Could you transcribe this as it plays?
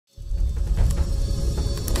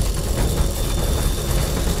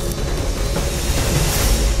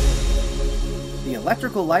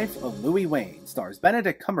Electrical Life of Louis Wain stars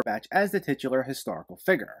Benedict Cumberbatch as the titular historical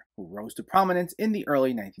figure, who rose to prominence in the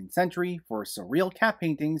early 19th century for surreal cat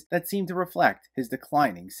paintings that seem to reflect his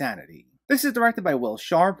declining sanity. This is directed by Will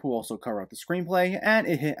Sharp, who also co-wrote the screenplay, and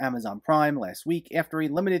it hit Amazon Prime last week after a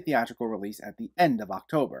limited theatrical release at the end of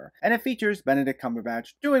October. And it features Benedict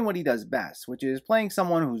Cumberbatch doing what he does best, which is playing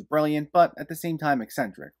someone who's brilliant but at the same time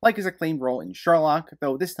eccentric, like his acclaimed role in Sherlock,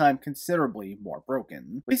 though this time considerably more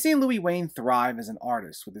broken. We see Louis Wain thrive as an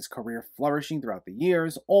artist, with his career flourishing throughout the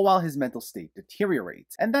years, all while his mental state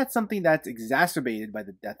deteriorates. And that's something that's exacerbated by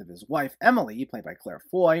the death of his wife, Emily, played by Claire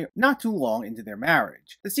Foy, not too long into their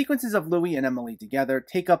marriage. The sequences of Louis and Emily together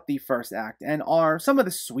take up the first act and are some of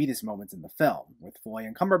the sweetest moments in the film, with Foy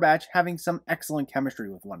and Cumberbatch having some excellent chemistry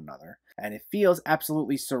with one another, and it feels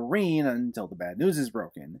absolutely serene until the bad news is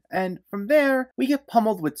broken. And from there, we get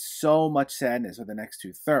pummeled with so much sadness for the next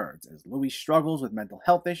two-thirds, as Louis struggles with mental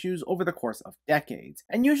health issues over the course of decades,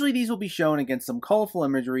 and usually these will be shown against some colorful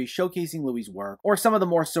imagery showcasing Louis' work, or some of the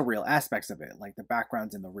more surreal aspects of it, like the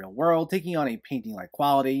backgrounds in the real world taking on a painting-like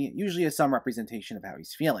quality, usually as some representation of how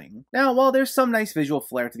he's feeling. Now, while there's some nice visual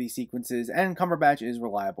flair to these sequences, and Cumberbatch is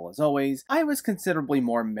reliable as always, I was considerably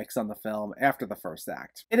more mixed on the film after the first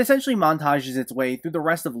act. It essentially montages its way through the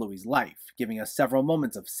rest of Louis' life, giving us several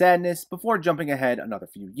moments of sadness before jumping ahead another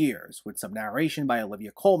few years, with some narration by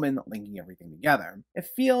Olivia Colman linking everything together. It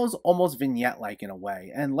feels almost vignette-like in a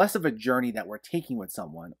way, and less of a journey that we're taking with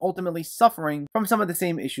someone, ultimately suffering from some of the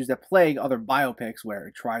same issues that plague other biopics where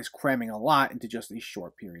it tries cramming a lot into just a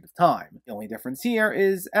short period of time. The only difference here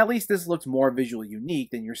is, at least this looks more visually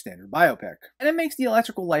unique than your standard biopic. And it makes The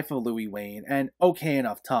Electrical Life of Louis Wain an okay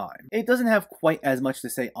enough time. It doesn't have quite as much to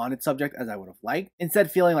say on its subject as I would have liked, instead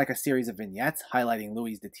feeling like a series of vignettes highlighting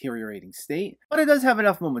Louis' deteriorating state, but it does have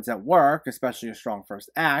enough moments that work, especially a strong first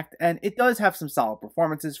act, and it does have some solid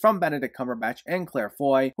performances from Benedict Cumberbatch and Claire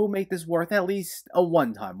Foy, who make this worth at least a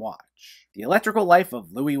one-time watch. The Electrical Life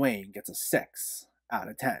of Louis Wain gets a 6 out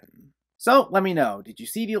of 10. So, let me know, did you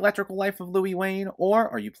see The Electrical Life of Louis Wain, or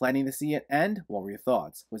are you planning to see it, and what were your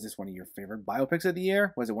thoughts? Was this one of your favorite biopics of the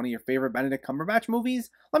year? Was it one of your favorite Benedict Cumberbatch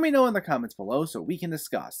movies? Let me know in the comments below so we can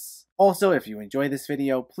discuss. Also, if you enjoyed this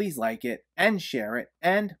video, please like it and share it,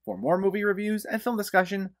 and for more movie reviews and film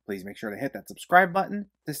discussion, please make sure to hit that subscribe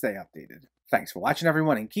button to stay updated. Thanks for watching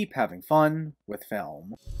everyone, and keep having fun with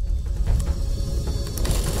film.